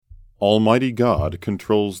Almighty God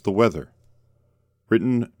Controls the Weather.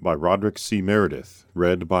 Written by Roderick C. Meredith.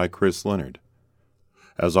 Read by Chris Leonard.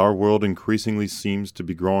 As our world increasingly seems to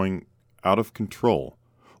be growing out of control,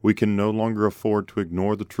 we can no longer afford to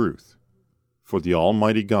ignore the truth. For the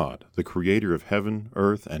Almighty God, the Creator of heaven,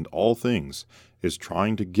 earth, and all things, is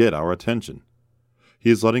trying to get our attention. He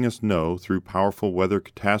is letting us know through powerful weather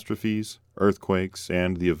catastrophes, earthquakes,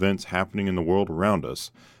 and the events happening in the world around us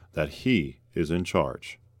that He is in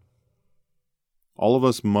charge. All of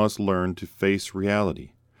us must learn to face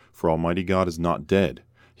reality, for Almighty God is not dead.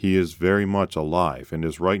 He is very much alive and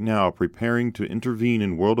is right now preparing to intervene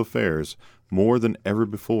in world affairs more than ever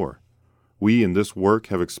before. We in this work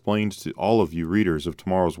have explained to all of you readers of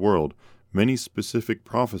Tomorrow's World many specific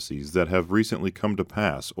prophecies that have recently come to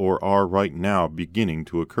pass or are right now beginning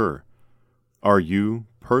to occur. Are you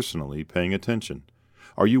personally paying attention?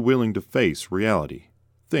 Are you willing to face reality?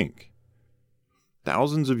 Think.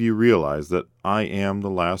 Thousands of you realize that I am the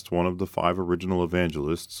last one of the 5 original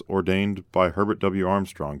evangelists ordained by Herbert W.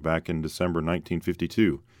 Armstrong back in December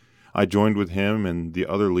 1952. I joined with him and the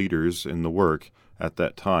other leaders in the work at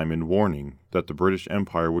that time in warning that the British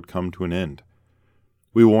Empire would come to an end.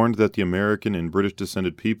 We warned that the American and British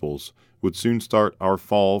descended peoples would soon start our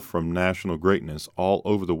fall from national greatness all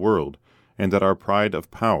over the world, and that our pride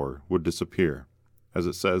of power would disappear, as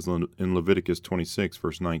it says in Leviticus 26,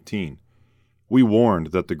 verse 19. We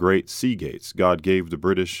warned that the great sea gates God gave the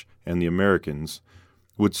British and the Americans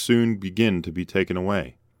would soon begin to be taken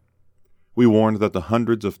away. We warned that the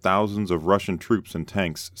hundreds of thousands of Russian troops and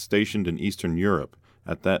tanks stationed in Eastern Europe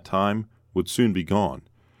at that time would soon be gone,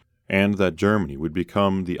 and that Germany would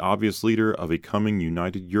become the obvious leader of a coming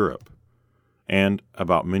united Europe, and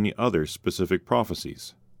about many other specific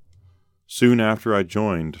prophecies. Soon after I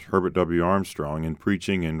joined Herbert W. Armstrong in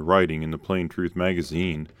preaching and writing in the Plain Truth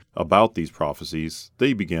magazine about these prophecies,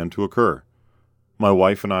 they began to occur. My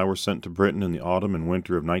wife and I were sent to Britain in the autumn and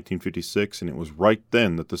winter of 1956, and it was right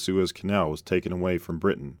then that the Suez Canal was taken away from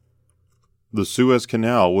Britain. The Suez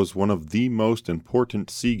Canal was one of the most important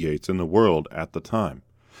sea gates in the world at the time,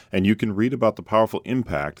 and you can read about the powerful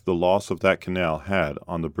impact the loss of that canal had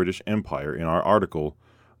on the British Empire in our article,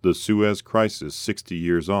 The Suez Crisis 60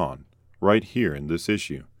 Years On, right here in this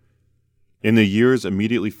issue. In the years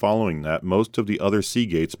immediately following that, most of the other sea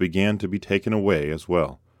gates began to be taken away as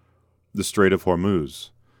well. The Strait of Hormuz,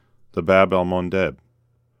 the Bab el-Mandeb,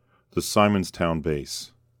 the Simonstown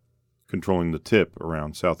base, controlling the tip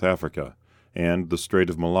around South Africa, and the Strait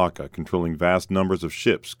of Malacca, controlling vast numbers of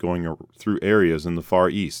ships going through areas in the Far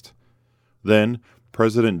East. Then,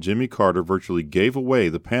 President Jimmy Carter virtually gave away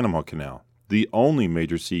the Panama Canal, the only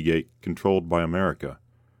major sea gate controlled by America.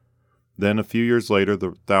 Then, a few years later,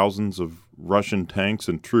 the thousands of Russian tanks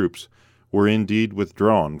and troops were indeed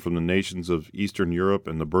withdrawn from the nations of Eastern Europe,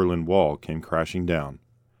 and the Berlin Wall came crashing down.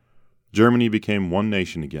 Germany became one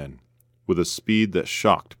nation again, with a speed that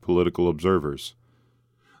shocked political observers.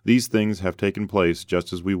 These things have taken place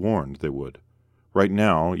just as we warned they would. Right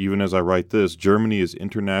now, even as I write this, Germany is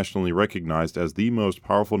internationally recognized as the most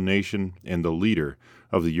powerful nation and the leader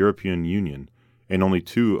of the European Union, and only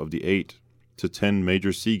 2 of the 8 to 10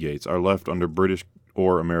 major sea gates are left under British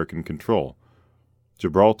or American control,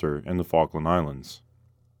 Gibraltar and the Falkland Islands.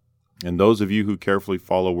 And those of you who carefully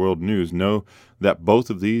follow world news know that both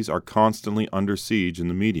of these are constantly under siege in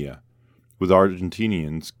the media, with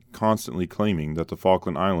Argentinians constantly claiming that the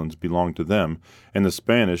Falkland Islands belong to them, and the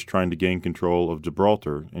Spanish trying to gain control of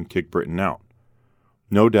Gibraltar and kick Britain out.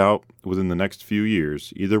 No doubt, within the next few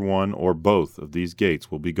years, either one or both of these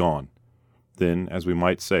gates will be gone. Then, as we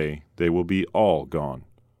might say, they will be all gone.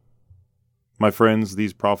 My friends,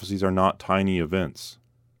 these prophecies are not tiny events.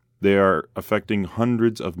 They are affecting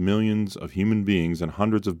hundreds of millions of human beings and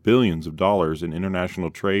hundreds of billions of dollars in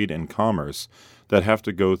international trade and commerce that have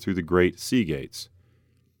to go through the great sea gates.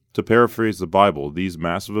 To paraphrase the Bible, these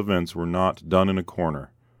massive events were not done in a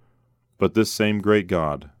corner. But this same great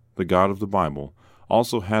God, the God of the Bible,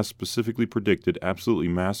 also has specifically predicted absolutely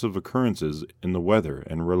massive occurrences in the weather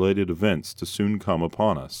and related events to soon come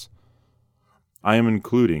upon us. I am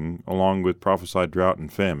including, along with prophesied drought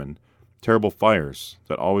and famine, terrible fires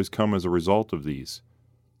that always come as a result of these.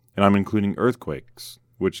 And I'm including earthquakes,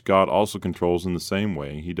 which God also controls in the same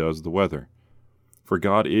way He does the weather. For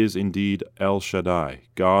God is indeed El Shaddai,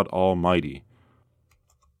 God Almighty.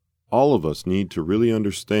 All of us need to really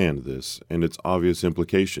understand this and its obvious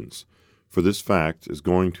implications, for this fact is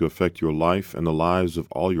going to affect your life and the lives of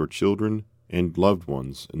all your children and loved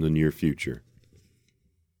ones in the near future.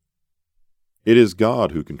 It is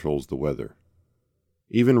God who controls the weather.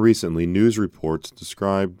 Even recently, news reports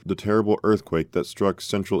described the terrible earthquake that struck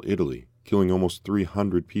central Italy, killing almost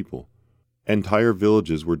 300 people. Entire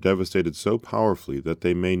villages were devastated so powerfully that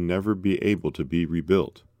they may never be able to be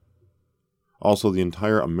rebuilt. Also, the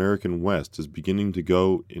entire American West is beginning to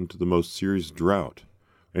go into the most serious drought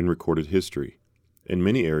in recorded history, and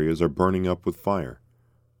many areas are burning up with fire.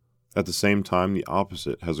 At the same time, the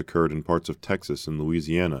opposite has occurred in parts of Texas and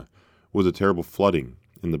Louisiana, with a terrible flooding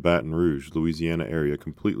in the Baton Rouge, Louisiana area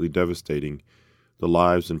completely devastating the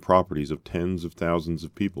lives and properties of tens of thousands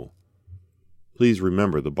of people. Please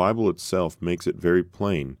remember, the Bible itself makes it very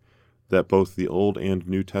plain that both the Old and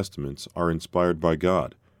New Testaments are inspired by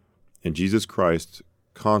God, and Jesus Christ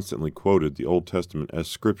constantly quoted the Old Testament as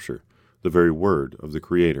Scripture, the very word of the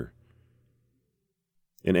Creator.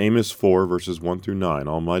 In Amos 4, verses 1 through 9,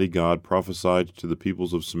 Almighty God prophesied to the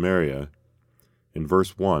peoples of Samaria, in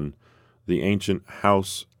verse 1, the ancient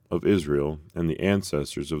house of Israel and the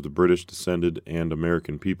ancestors of the British descended and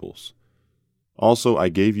American peoples. Also I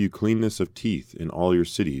gave you cleanness of teeth in all your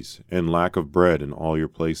cities, and lack of bread in all your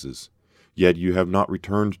places. Yet you have not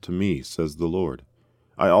returned to me, says the Lord.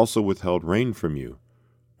 I also withheld rain from you,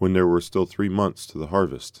 when there were still 3 months to the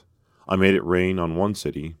harvest. I made it rain on one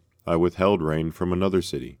city, I withheld rain from another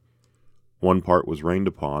city. One part was rained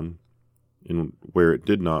upon, and where it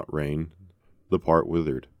did not rain, the part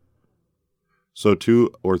withered. So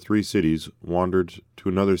 2 or 3 cities wandered to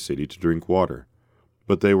another city to drink water,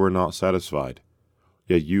 but they were not satisfied.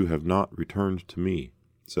 Yet you have not returned to me,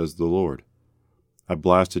 says the Lord. I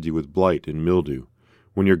blasted you with blight and mildew.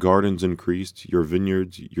 When your gardens increased, your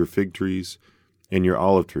vineyards, your fig trees, and your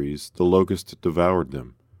olive trees, the locust devoured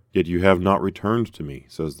them. Yet you have not returned to me,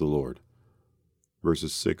 says the Lord.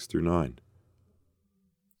 Verses 6 through 9.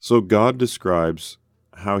 So God describes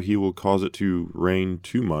how he will cause it to rain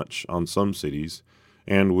too much on some cities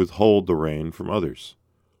and withhold the rain from others.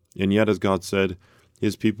 And yet, as God said,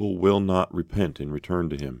 his people will not repent and return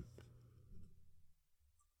to him.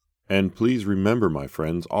 And please remember, my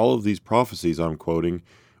friends, all of these prophecies I'm quoting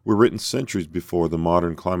were written centuries before the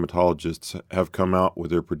modern climatologists have come out with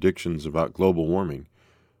their predictions about global warming,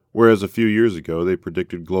 whereas a few years ago they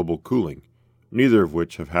predicted global cooling, neither of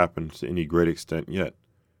which have happened to any great extent yet.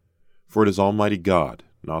 For it is Almighty God,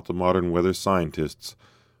 not the modern weather scientists,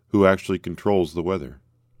 who actually controls the weather.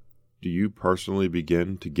 Do you personally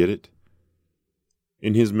begin to get it?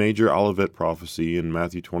 In his major Olivet prophecy in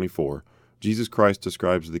Matthew 24, Jesus Christ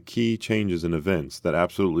describes the key changes and events that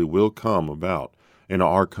absolutely will come about and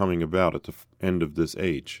are coming about at the end of this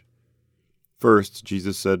age. First,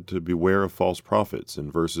 Jesus said to beware of false prophets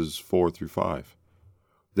in verses 4 through 5.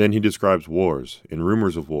 Then he describes wars and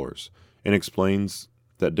rumors of wars, and explains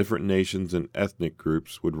that different nations and ethnic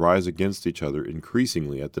groups would rise against each other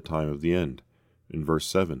increasingly at the time of the end, in verse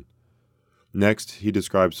 7. Next, he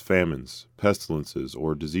describes famines, pestilences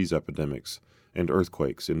or disease epidemics, and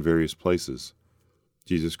earthquakes in various places.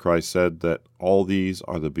 Jesus Christ said that all these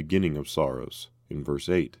are the beginning of sorrows, in verse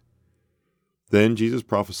 8. Then Jesus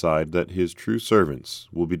prophesied that his true servants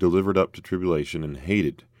will be delivered up to tribulation and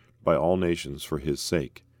hated by all nations for his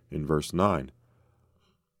sake, in verse 9.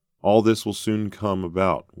 All this will soon come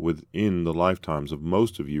about within the lifetimes of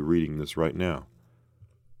most of you reading this right now.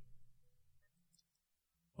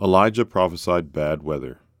 Elijah prophesied bad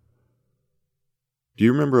weather. Do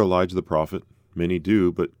you remember Elijah the prophet? Many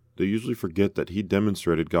do, but they usually forget that he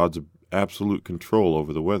demonstrated God's absolute control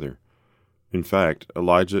over the weather. In fact,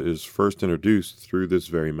 Elijah is first introduced through this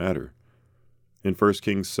very matter. In 1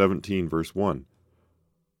 Kings 17, verse 1,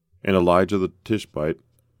 And Elijah the Tishbite,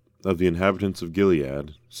 of the inhabitants of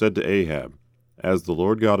Gilead, said to Ahab, As the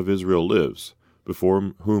Lord God of Israel lives,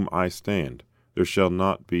 before whom I stand, there shall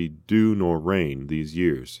not be dew nor rain these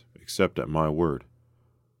years, except at my word.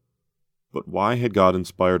 But why had God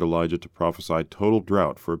inspired Elijah to prophesy total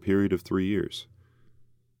drought for a period of 3 years?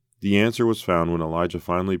 The answer was found when Elijah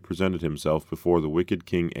finally presented himself before the wicked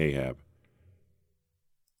king Ahab.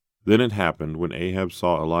 Then it happened, when Ahab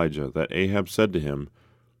saw Elijah, that Ahab said to him,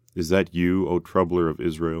 Is that you, O troubler of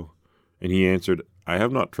Israel? And he answered, I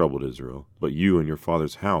have not troubled Israel, but you and your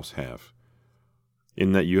father's house have,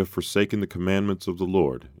 in that you have forsaken the commandments of the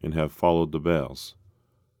Lord, and have followed the Baals.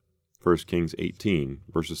 1 Kings 18,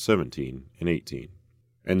 verses 17 and 18.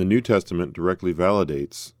 And the New Testament directly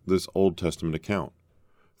validates this Old Testament account.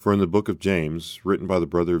 For in the book of James, written by the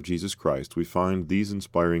brother of Jesus Christ, we find these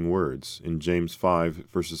inspiring words in James 5,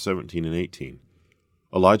 verses 17 and 18.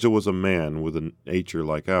 Elijah was a man with a nature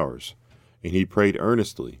like ours, and he prayed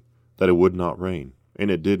earnestly that it would not rain. And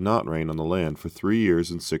it did not rain on the land for 3 years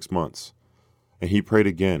and 6 months. And he prayed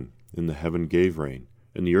again, and the heaven gave rain,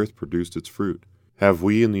 and the earth produced its fruit. Have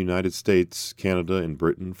we in the United States, Canada, and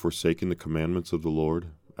Britain forsaken the commandments of the Lord,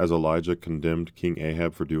 as Elijah condemned King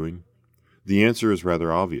Ahab for doing? The answer is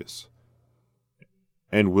rather obvious.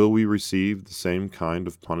 And will we receive the same kind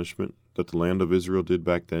of punishment that the land of Israel did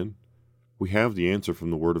back then? We have the answer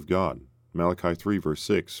from the Word of God. Malachi 3, verse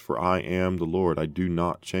 6, "For I am the Lord, I do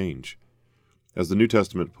not change." As the New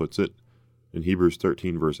Testament puts it, in Hebrews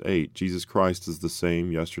 13, verse 8, Jesus Christ is the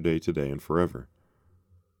same yesterday, today, and forever.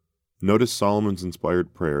 Notice Solomon's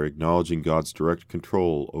inspired prayer acknowledging God's direct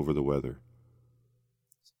control over the weather.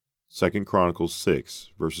 2 Chronicles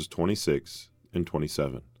 6, verses 26 and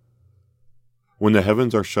 27. When the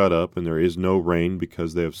heavens are shut up and there is no rain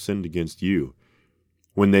because they have sinned against you,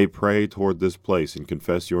 when they pray toward this place and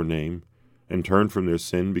confess your name, and turn from their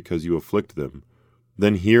sin because you afflict them,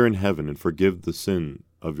 then hear in heaven and forgive the sin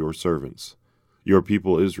of your servants, your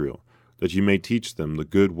people Israel, that you may teach them the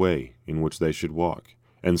good way in which they should walk,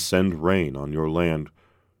 and send rain on your land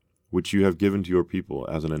which you have given to your people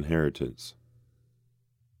as an inheritance.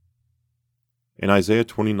 In Isaiah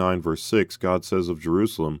 29, verse 6, God says of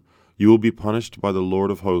Jerusalem, "You will be punished by the Lord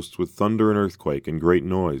of hosts with thunder and earthquake and great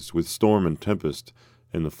noise, with storm and tempest,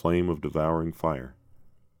 and the flame of devouring fire."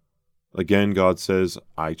 Again, God says,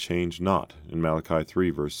 "I change not," in Malachi 3,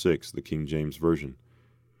 verse 6, the King James Version.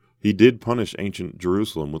 He did punish ancient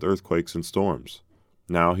Jerusalem with earthquakes and storms.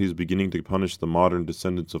 Now he is beginning to punish the modern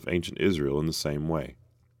descendants of ancient Israel in the same way.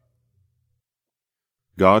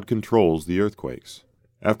 God controls the earthquakes.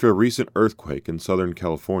 After a recent earthquake in Southern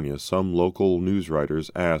California, some local news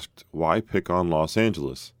writers asked, why pick on Los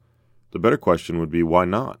Angeles? The better question would be, why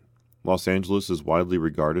not? Los Angeles is widely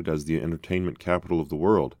regarded as the entertainment capital of the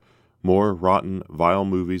world. More rotten, vile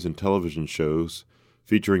movies and television shows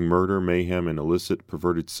featuring murder, mayhem, and illicit,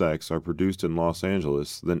 perverted sex are produced in Los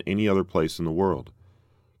Angeles than any other place in the world.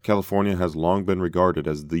 California has long been regarded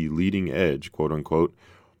as the leading edge, quote-unquote,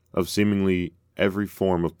 of seemingly every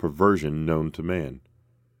form of perversion known to man.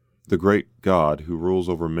 The great God, who rules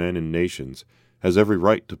over men and nations, has every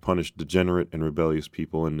right to punish degenerate and rebellious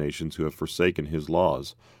people and nations who have forsaken his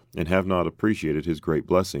laws and have not appreciated his great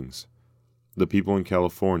blessings. The people in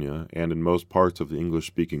California, and in most parts of the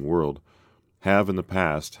English-speaking world, have in the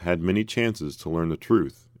past had many chances to learn the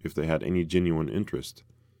truth if they had any genuine interest.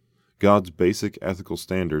 God's basic ethical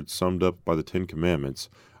standards, summed up by the Ten Commandments,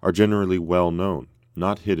 are generally well known,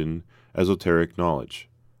 not hidden, esoteric knowledge.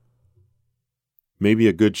 Maybe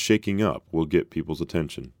a good shaking up will get people's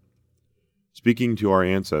attention. Speaking to our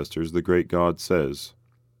ancestors, the great God says,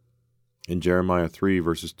 in Jeremiah 3,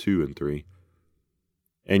 verses 2 and 3,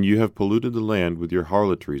 "And you have polluted the land with your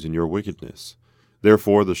harlotries and your wickedness.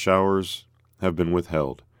 Therefore the showers have been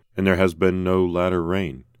withheld, and there has been no latter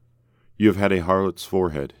rain. You have had a harlot's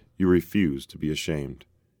forehead. You refuse to be ashamed."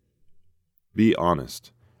 Be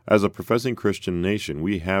honest. As a professing Christian nation,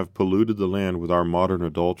 we have polluted the land with our modern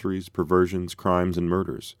adulteries, perversions, crimes, and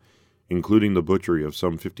murders, including the butchery of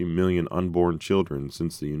some 50 million unborn children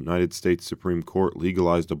since the United States Supreme Court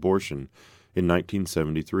legalized abortion in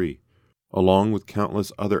 1973, along with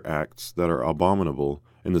countless other acts that are abominable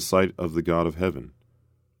in the sight of the God of heaven.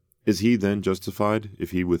 Is he then justified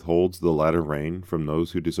if he withholds the latter rain from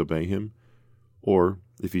those who disobey him, or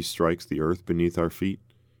if he strikes the earth beneath our feet?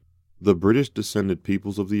 The British-descended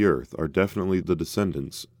peoples of the earth are definitely the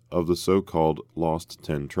descendants of the so-called lost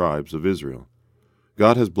 10 tribes of Israel.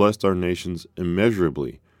 God has blessed our nations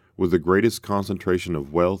immeasurably with the greatest concentration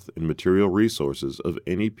of wealth and material resources of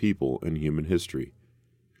any people in human history.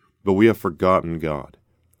 But we have forgotten God.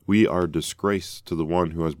 We are a disgrace to the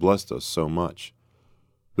one who has blessed us so much.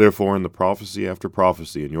 Therefore, in the prophecy after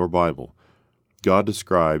prophecy in your Bible, God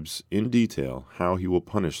describes in detail how he will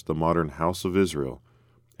punish the modern house of Israel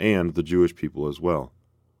and the Jewish people as well.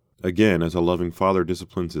 Again, as a loving father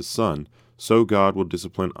disciplines his son, so God will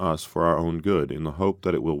discipline us for our own good in the hope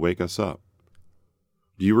that it will wake us up.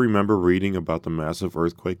 Do you remember reading about the massive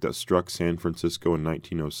earthquake that struck San Francisco in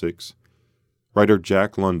 1906? Writer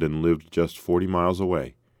Jack London lived just 40 miles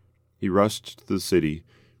away. He rushed to the city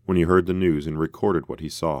when he heard the news and recorded what he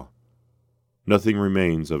saw. Nothing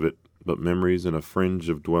remains of it but memories and a fringe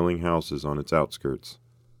of dwelling houses on its outskirts.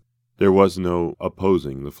 There was no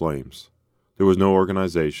opposing the flames. There was no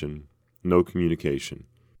organization, no communication.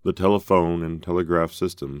 The telephone and telegraph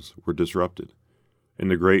systems were disrupted, and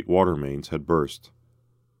the great water mains had burst.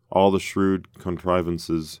 All the shrewd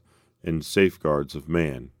contrivances and safeguards of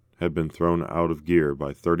man had been thrown out of gear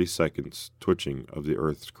by 30 seconds twitching of the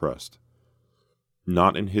earth's crust.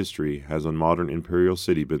 Not in history has a modern imperial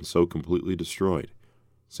city been so completely destroyed.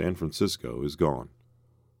 San Francisco is gone.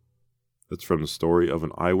 That's from the story of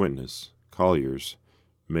an eyewitness, Collier's,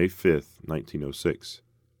 May 5, 1906.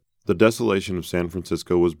 The desolation of San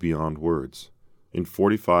Francisco was beyond words. In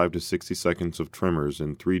 45 to 60 seconds of tremors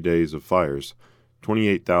and 3 days of fires,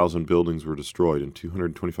 28,000 buildings were destroyed and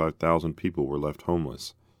 225,000 people were left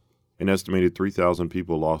homeless. An estimated 3,000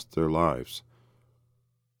 people lost their lives.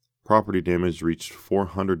 Property damage reached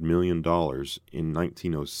 $400 million in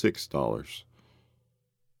 1906 dollars.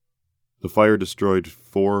 The fire destroyed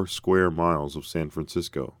 4 square miles of San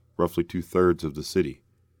Francisco, roughly 2/3 of the city.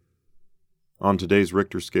 On today's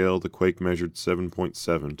Richter scale, the quake measured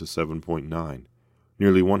 7.7 to 7.9,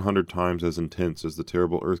 nearly 100 times as intense as the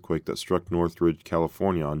terrible earthquake that struck Northridge,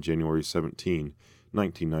 California on January 17,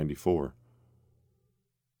 1994.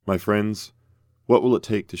 My friends, what will it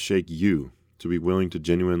take to shake you to be willing to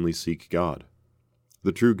genuinely seek God,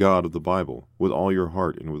 the true God of the Bible, with all your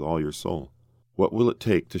heart and with all your soul? What will it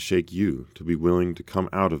take to shake you to be willing to come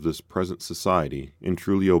out of this present society and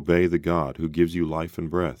truly obey the God who gives you life and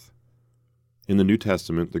breath? In the New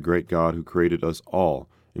Testament, the great God who created us all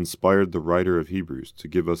inspired the writer of Hebrews to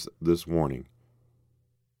give us this warning.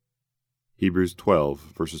 Hebrews 12,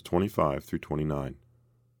 verses 25 through 29.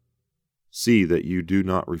 See that you do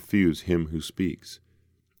not refuse him who speaks.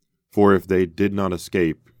 For if they did not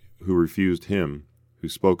escape who refused him who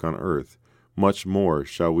spoke on earth, much more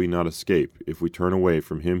shall we not escape if we turn away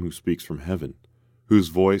from him who speaks from heaven, whose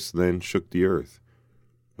voice then shook the earth.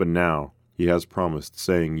 But now he has promised,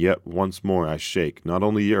 saying, Yet once more I shake not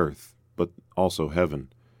only the earth, but also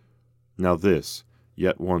heaven. Now this,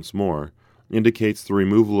 yet once more, indicates the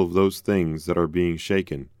removal of those things that are being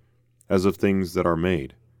shaken, as of things that are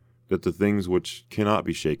made, that the things which cannot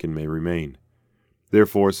be shaken may remain.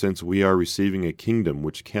 Therefore, since we are receiving a kingdom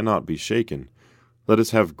which cannot be shaken, let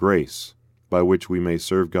us have grace, by which we may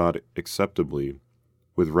serve God acceptably,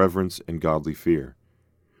 with reverence and godly fear.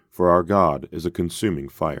 For our God is a consuming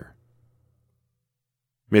fire.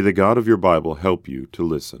 May the God of your Bible help you to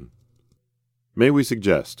listen. May we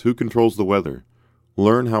suggest who controls the weather?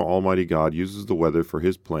 Learn how Almighty God uses the weather for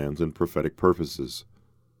His plans and prophetic purposes.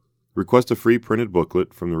 Request a free printed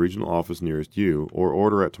booklet from the regional office nearest you, or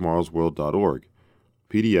order at tomorrowsworld.org.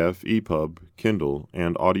 PDF, EPUB, Kindle,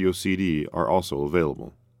 and audio CD are also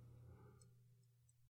available.